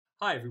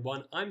Hi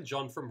everyone, I'm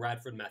John from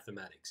Radford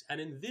Mathematics, and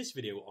in this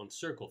video on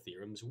circle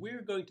theorems,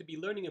 we're going to be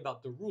learning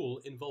about the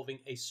rule involving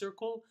a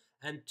circle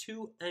and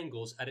two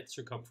angles at its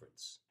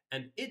circumference.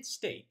 And it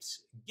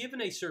states,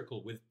 given a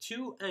circle with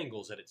two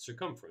angles at its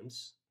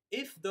circumference,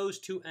 if those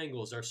two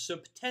angles are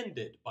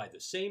subtended by the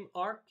same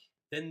arc,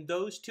 then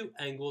those two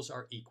angles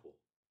are equal.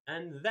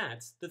 And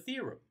that's the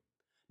theorem.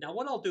 Now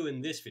what I'll do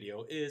in this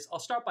video is I'll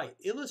start by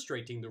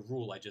illustrating the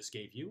rule I just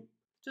gave you,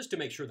 just to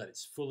make sure that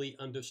it's fully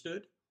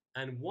understood.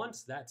 And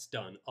once that's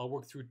done, I'll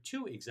work through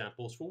two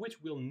examples for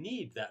which we'll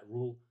need that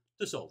rule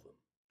to solve them.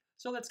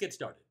 So let's get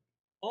started.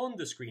 On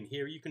the screen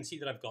here, you can see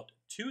that I've got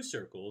two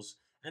circles,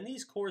 and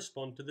these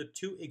correspond to the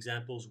two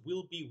examples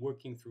we'll be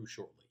working through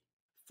shortly.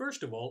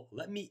 First of all,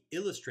 let me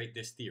illustrate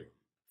this theorem.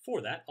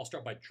 For that, I'll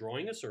start by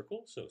drawing a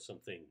circle, so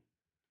something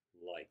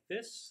like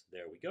this.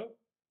 There we go.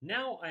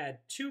 Now I add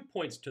 2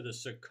 points to the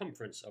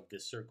circumference of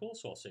this circle,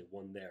 so I'll say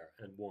one there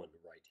and one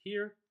right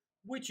here,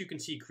 which you can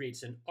see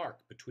creates an arc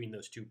between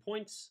those 2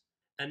 points.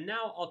 And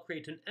now I'll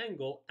create an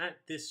angle at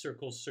this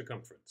circle's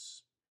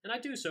circumference. And I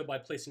do so by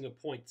placing a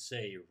point,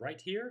 say, right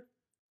here,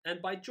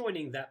 and by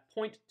joining that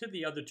point to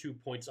the other 2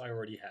 points I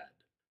already had.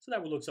 So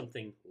that will look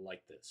something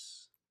like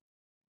this.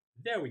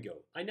 There we go.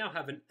 I now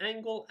have an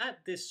angle at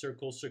this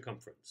circle's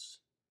circumference.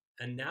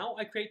 And now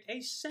I create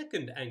a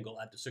second angle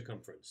at the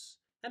circumference.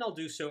 And I'll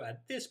do so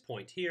at this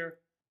point here,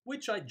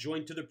 which I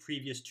join to the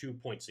previous 2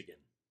 points again.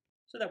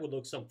 So that would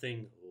look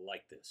something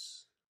like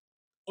this.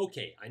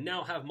 Okay, I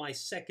now have my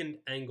second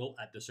angle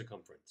at the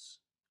circumference.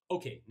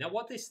 Okay, now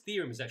what this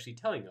theorem is actually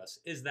telling us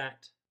is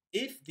that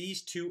if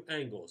these two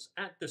angles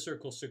at the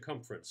circle's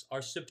circumference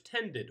are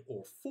subtended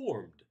or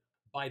formed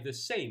by the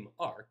same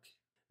arc,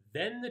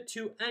 then the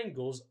two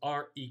angles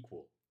are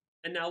equal.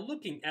 And now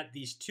looking at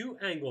these two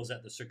angles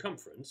at the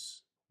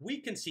circumference, we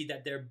can see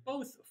that they're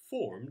both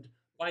formed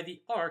by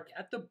the arc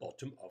at the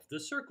bottom of the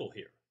circle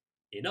here.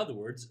 In other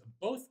words,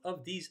 both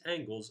of these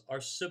angles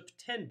are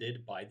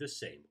subtended by the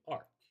same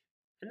arc.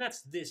 And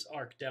that's this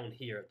arc down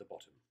here at the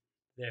bottom.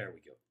 There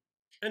we go.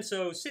 And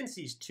so, since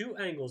these two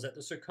angles at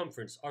the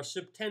circumference are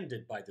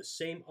subtended by the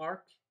same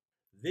arc,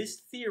 this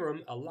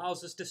theorem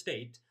allows us to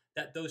state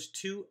that those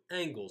two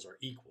angles are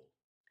equal.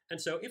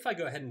 And so, if I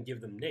go ahead and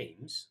give them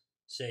names,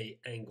 say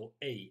angle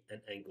A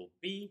and angle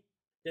B,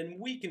 then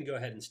we can go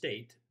ahead and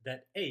state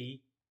that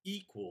A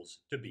equals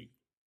to B.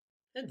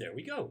 And there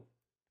we go.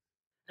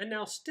 And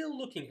now, still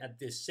looking at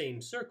this same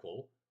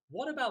circle,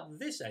 what about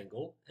this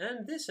angle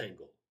and this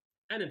angle?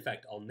 And in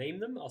fact, I'll name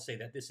them. I'll say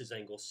that this is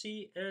angle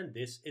C and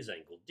this is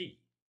angle D.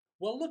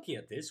 Well, looking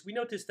at this, we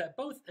notice that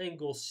both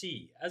angle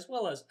C as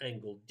well as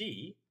angle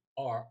D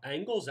are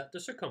angles at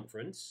the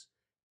circumference,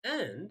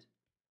 and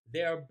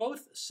they are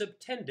both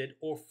subtended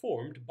or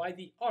formed by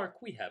the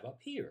arc we have up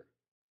here.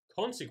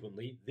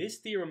 Consequently, this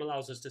theorem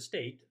allows us to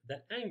state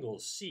that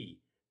angles C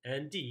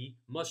and D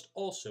must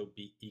also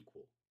be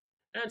equal.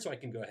 And so I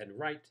can go ahead and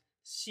write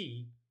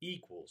C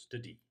equals to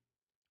D.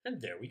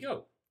 And there we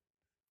go.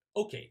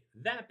 Okay,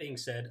 that being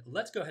said,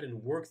 let's go ahead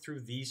and work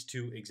through these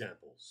two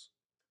examples.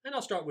 And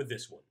I'll start with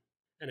this one.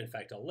 And in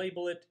fact, I'll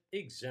label it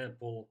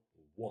Example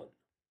 1.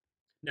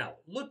 Now,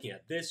 looking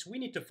at this, we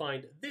need to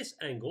find this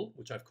angle,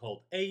 which I've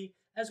called A,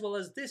 as well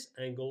as this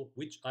angle,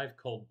 which I've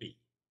called B.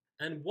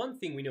 And one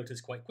thing we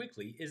notice quite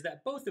quickly is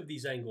that both of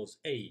these angles,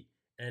 A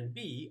and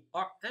B,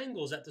 are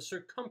angles at the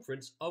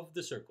circumference of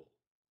the circle.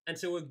 And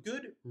so a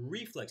good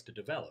reflex to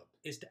develop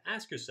is to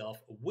ask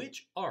yourself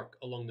which arc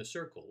along the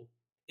circle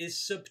is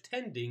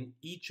subtending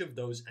each of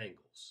those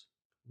angles.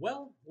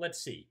 Well,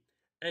 let's see.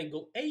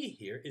 Angle A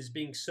here is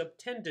being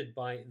subtended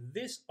by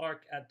this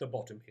arc at the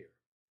bottom here.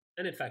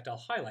 And in fact, I'll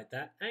highlight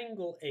that.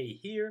 Angle A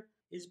here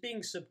is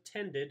being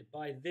subtended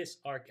by this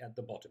arc at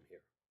the bottom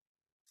here.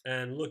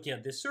 And looking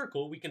at this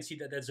circle, we can see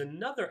that there's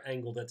another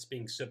angle that's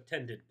being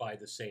subtended by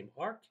the same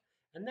arc,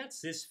 and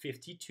that's this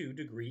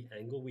 52-degree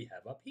angle we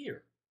have up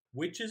here,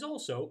 which is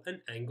also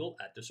an angle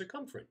at the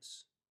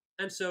circumference.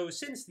 And so,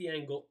 since the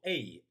angle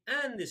A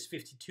and this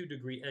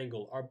 52-degree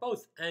angle are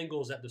both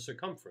angles at the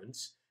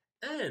circumference,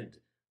 and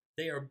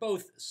they are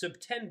both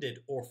subtended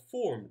or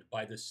formed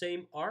by the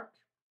same arc,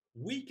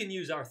 we can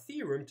use our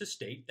theorem to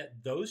state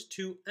that those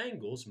two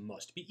angles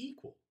must be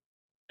equal.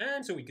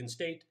 And so we can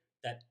state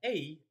that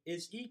A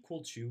is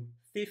equal to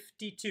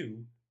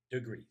 52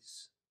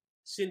 degrees,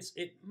 since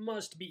it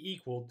must be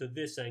equal to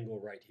this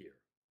angle right here.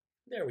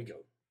 There we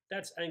go.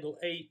 That's angle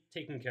A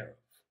taken care of.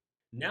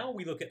 Now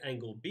we look at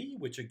angle B,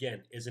 which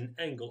again is an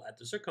angle at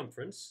the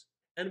circumference,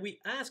 and we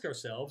ask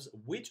ourselves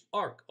which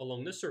arc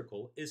along the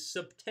circle is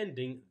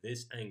subtending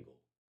this angle.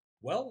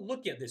 Well,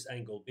 looking at this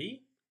angle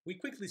B, we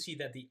quickly see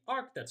that the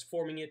arc that's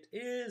forming it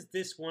is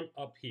this one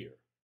up here.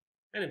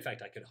 And in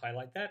fact, I could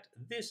highlight that.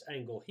 This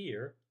angle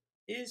here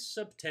is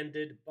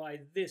subtended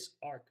by this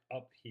arc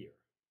up here.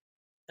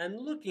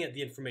 And looking at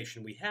the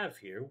information we have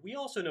here, we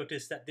also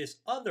notice that this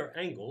other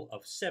angle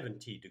of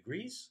 70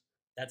 degrees,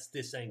 that's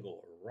this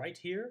angle right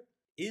here,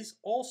 is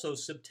also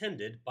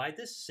subtended by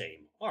the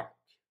same arc.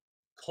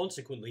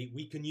 Consequently,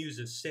 we can use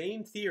the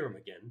same theorem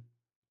again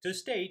to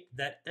state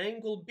that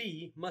angle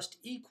B must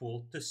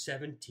equal to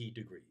 70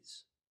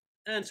 degrees.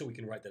 And so we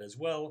can write that as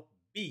well,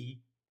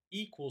 B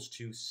equals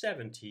to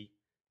 70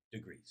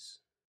 degrees.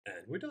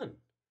 And we're done.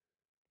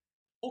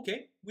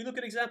 Okay, we look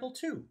at example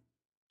 2.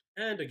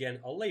 And again,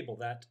 I'll label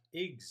that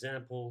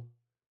example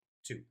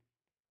 2.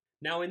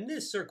 Now in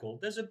this circle,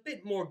 there's a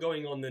bit more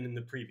going on than in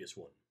the previous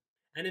one.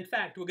 And in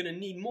fact, we're going to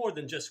need more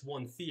than just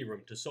one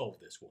theorem to solve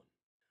this one.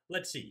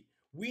 Let's see,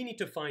 we need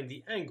to find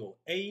the angle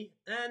A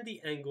and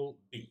the angle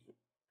B.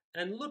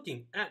 And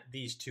looking at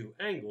these two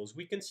angles,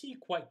 we can see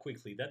quite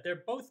quickly that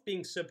they're both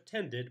being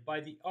subtended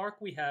by the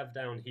arc we have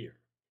down here.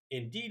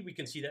 Indeed, we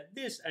can see that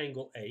this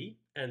angle A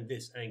and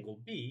this angle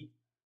B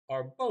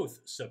are both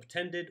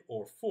subtended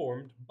or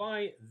formed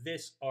by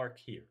this arc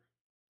here.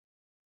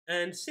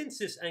 And since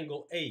this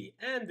angle A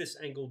and this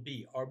angle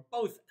B are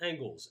both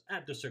angles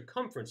at the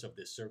circumference of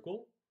this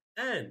circle,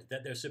 and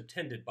that they're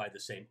subtended by the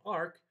same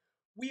arc,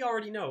 we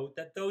already know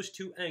that those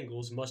two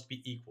angles must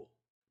be equal.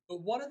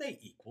 But what are they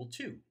equal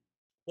to?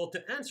 Well,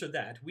 to answer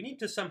that, we need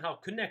to somehow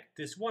connect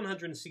this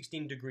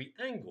 116-degree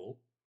angle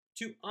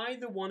to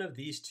either one of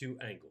these two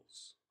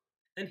angles.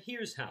 And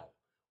here's how.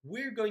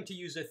 We're going to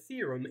use a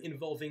theorem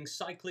involving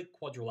cyclic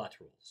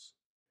quadrilaterals.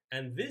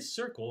 And this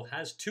circle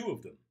has two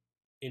of them.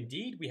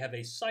 Indeed, we have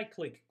a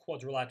cyclic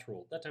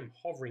quadrilateral that I'm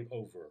hovering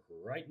over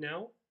right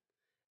now,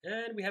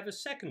 and we have a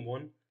second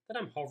one that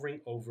I'm hovering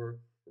over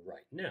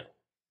right now.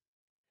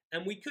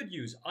 And we could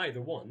use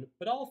either one,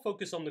 but I'll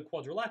focus on the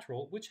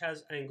quadrilateral, which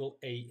has angle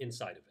A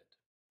inside of it.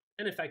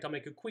 And in fact, I'll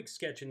make a quick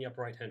sketch in the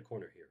upper right-hand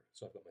corner here.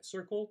 So I've got my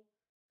circle,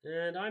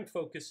 and I'm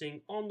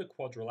focusing on the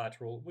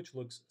quadrilateral, which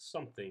looks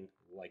something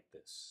like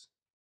this.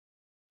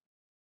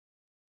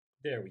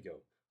 There we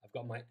go. I've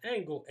got my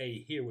angle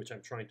A here, which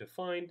I'm trying to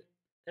find,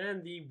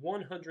 and the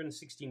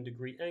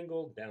 116-degree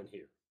angle down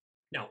here.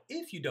 Now,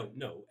 if you don't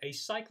know, a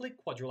cyclic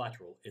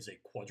quadrilateral is a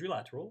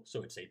quadrilateral,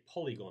 so it's a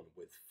polygon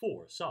with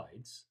 4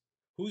 sides,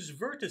 whose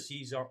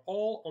vertices are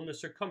all on the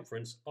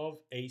circumference of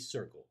a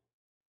circle.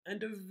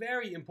 And a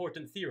very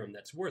important theorem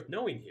that's worth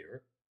knowing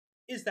here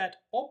is that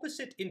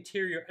opposite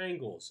interior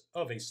angles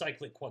of a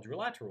cyclic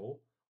quadrilateral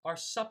are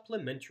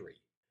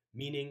supplementary,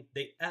 meaning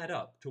they add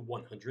up to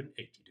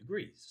 180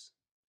 degrees.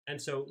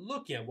 And so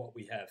looking at what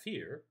we have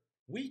here,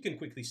 we can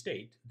quickly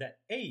state that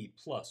A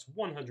plus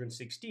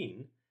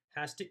 116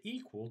 has to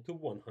equal to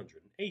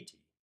 180.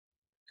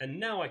 And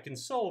now I can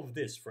solve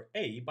this for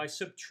A by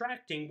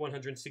subtracting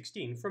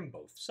 116 from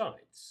both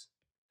sides.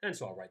 And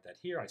so I'll write that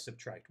here. I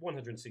subtract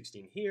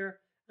 116 here,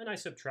 and I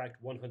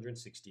subtract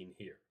 116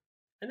 here.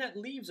 And that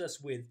leaves us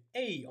with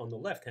A on the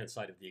left-hand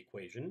side of the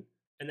equation,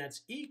 and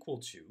that's equal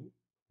to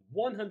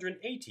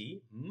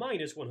 180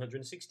 minus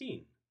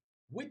 116,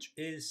 which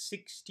is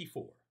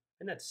 64.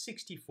 And that's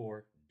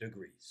 64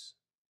 degrees.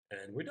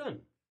 And we're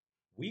done.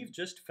 We've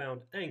just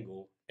found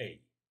angle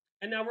A.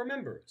 And now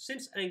remember,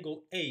 since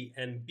angle A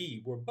and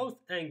B were both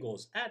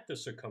angles at the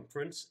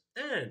circumference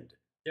and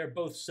they're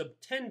both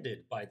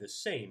subtended by the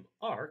same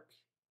arc,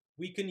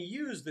 we can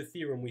use the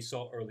theorem we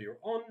saw earlier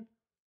on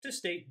to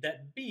state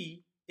that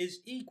B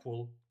is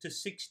equal to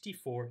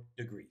 64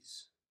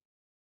 degrees.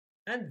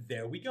 And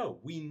there we go.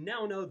 We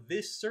now know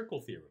this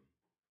circle theorem.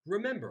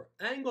 Remember,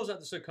 angles at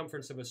the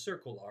circumference of a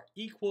circle are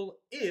equal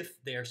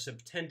if they are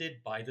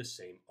subtended by the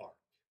same arc.